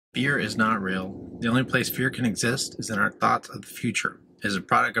Fear is not real. The only place fear can exist is in our thoughts of the future. It is a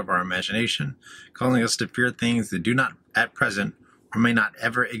product of our imagination, causing us to fear things that do not at present or may not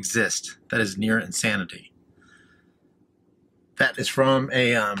ever exist. That is near insanity. That is from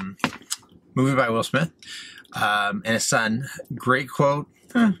a movie by Will Smith and his son. Great quote.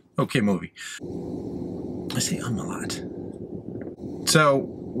 Okay movie. I say a lot. So,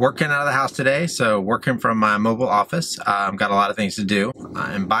 working out of the house today, working from my mobile office. Got a lot of things to do,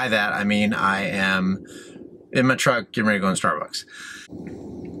 and by that I mean I am in my truck getting ready to go in Starbucks.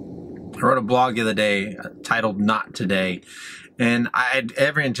 I wrote a blog the other day titled Not Today, and I had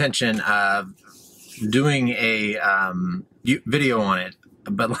every intention of doing a video on it,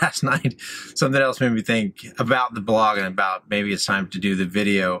 but last night something else made me think about the blog and about maybe it's time to do the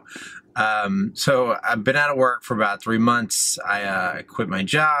video. So I've been out of work for about 3 months. I quit my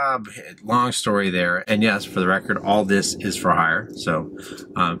job. Long story there. And yes, for the record, all this is for hire. So,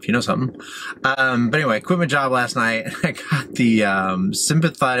 if you know something. But anyway, I quit my job last night. I got the,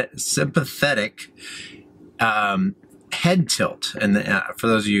 sympathetic, head tilt. And for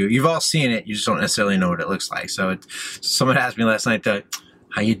those of you, you've all seen it. You just don't necessarily know what it looks like. So someone asked me last night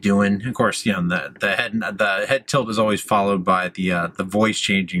how you doing? Of course, you know, the head tilt is always followed by the voice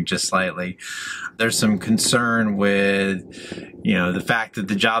changing just slightly. There's some concern with, you know, the fact that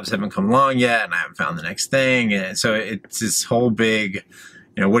the jobs haven't come along yet and I haven't found the next thing. And so it's this whole big,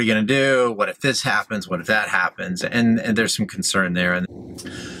 you know, what are you going to do? What if this happens? What if that happens? And there's some concern there.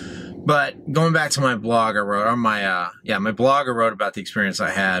 But going back to my blog, I wrote on my blog, I wrote about the experience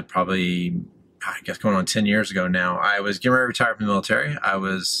I had probably, I guess, going on 10 years ago now. I was getting ready to retire from the military. I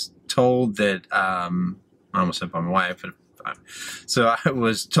was told that, I almost said by my wife, so I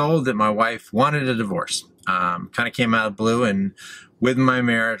was told that my wife wanted a divorce. Kind of came out of the blue, and with my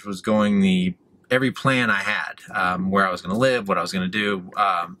marriage was going every plan I had, where I was going to live, what I was going to do,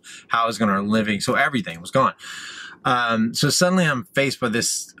 how I was going to earn a living. So everything was gone. So suddenly I'm faced by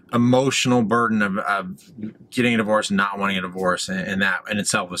this emotional burden of getting a divorce and not wanting a divorce, and that in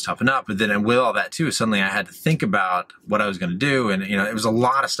itself was tough enough. But then with all that too, suddenly I had to think about what I was going to do, and you know, it was a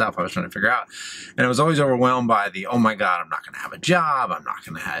lot of stuff I was trying to figure out, and I was always overwhelmed by oh my God, I'm not going to have a job, I'm not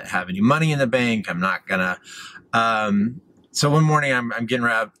going to have any money in the bank, I'm not going to. So one morning I'm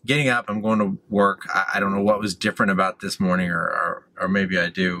getting up, I'm going to work. I don't know what was different about this morning, or maybe I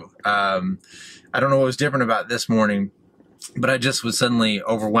do. I don't know what was different about this morning, but I just was suddenly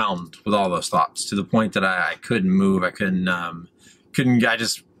overwhelmed with all those thoughts to the point that I couldn't move. I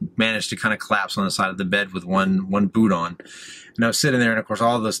just managed to kind of collapse on the side of the bed with one boot on. And I was sitting there, and of course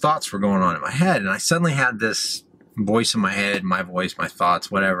all those thoughts were going on in my head. And I suddenly had this voice in my head, my voice, my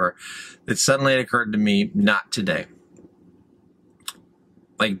thoughts, whatever, that suddenly it occurred to me, not today.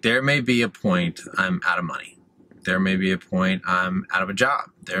 Like, there may be a point I'm out of money. There may be a point I'm out of a job.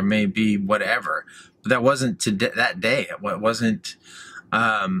 There may be whatever. But that wasn't that day. It wasn't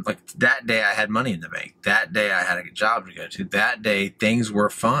like that day I had money in the bank. That day I had a job to go to. That day things were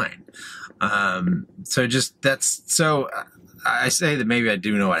fine. I say that maybe I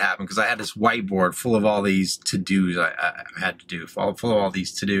do know what happened, because I had this whiteboard full of all these to-dos I had to do, full of all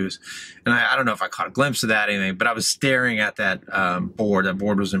these to-dos. And I don't know if I caught a glimpse of that or anything, but I was staring at that board. That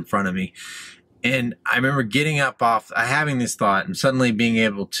board was in front of me. And I remember getting up having this thought and suddenly being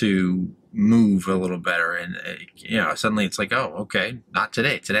able to move a little better. And, you know, suddenly it's like, oh, okay, not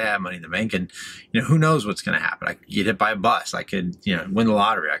today. Today I have money in the bank, and, you know, who knows what's going to happen. I could get hit by a bus. I could, you know, win the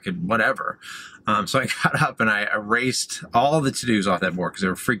lottery. I could, whatever. So I got up and I erased all the to-dos off that board because they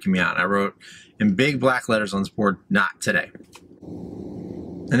were freaking me out. And I wrote in big black letters on this board, not today.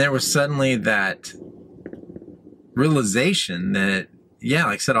 And there was suddenly that realization that, yeah,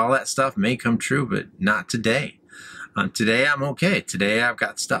 like I said, all that stuff may come true, but not today. Today I'm okay. Today I've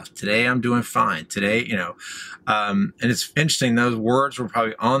got stuff. Today I'm doing fine. Today, you know, and it's interesting. Those words were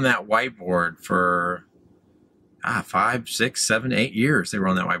probably on that whiteboard for 5, 6, 7, 8 years. They were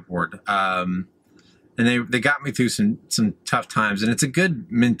on that whiteboard. And they got me through some tough times, and it's a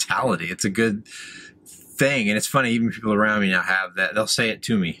good mentality. It's a good thing. And it's funny, even people around me now have that. They'll say it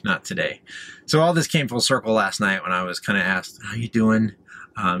to me, not today. So all this came full circle last night when I was kind of asked, how you doing?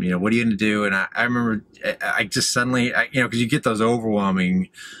 You know, what are you going to do? And I remember I just suddenly, you know, because you get those overwhelming,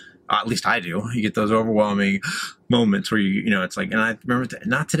 at least I do, you get those overwhelming moments where you know, it's like, and I remember,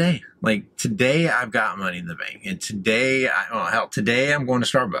 not today. Like, today I've got money in the bank. And today, today I'm going to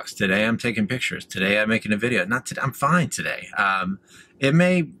Starbucks. Today I'm taking pictures. Today I'm making a video. Not today. I'm fine today. It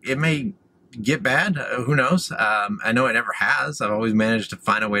may get bad? Who knows? I know it never has. I've always managed to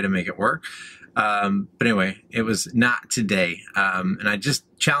find a way to make it work. But anyway, it was not today. And I just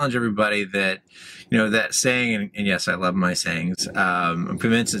challenge everybody that, you know, that saying, and yes, I love my sayings. I'm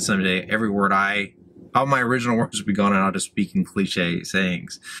convinced that someday every word all my original words will be gone and I'll just speak in cliche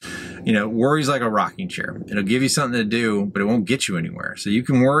sayings. You know, worry's like a rocking chair. It'll give you something to do, but it won't get you anywhere. So you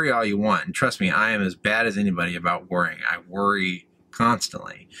can worry all you want. And trust me, I am as bad as anybody about worrying. I worry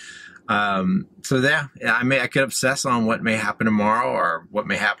constantly. So yeah, I could obsess on what may happen tomorrow or what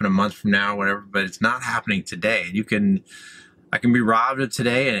may happen a month from now, whatever, but it's not happening today. I can be robbed of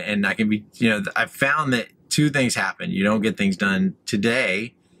today and I can be, you know, I've found that two things happen. You don't get things done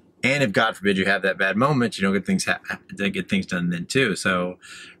today. And if God forbid you have that bad moment, you don't get things done then too. So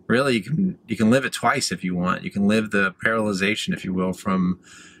really you can live it twice if you want. You can live the paralyzation, if you will, from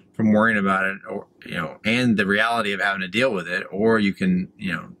worrying about it, or, you know, and the reality of having to deal with it, or you can,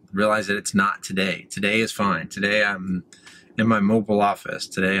 you know, realize that it's not today. Today is fine. Today I'm in my mobile office.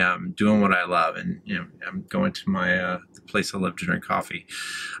 Today I'm doing what I love, and you know, I'm going to my the place I love to drink coffee.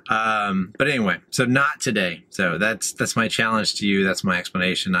 But anyway, so not today. So that's my challenge to you. That's my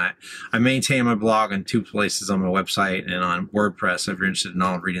explanation. I maintain my blog on two places, on my website and on WordPress. If you're interested in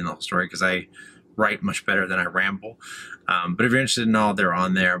all reading the whole story, because I write much better than I ramble. But if you're interested in all, they're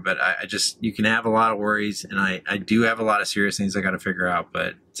on there. But I just, you can have a lot of worries, and I do have a lot of serious things I got to figure out.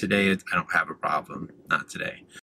 But today I don't have a problem. Not today.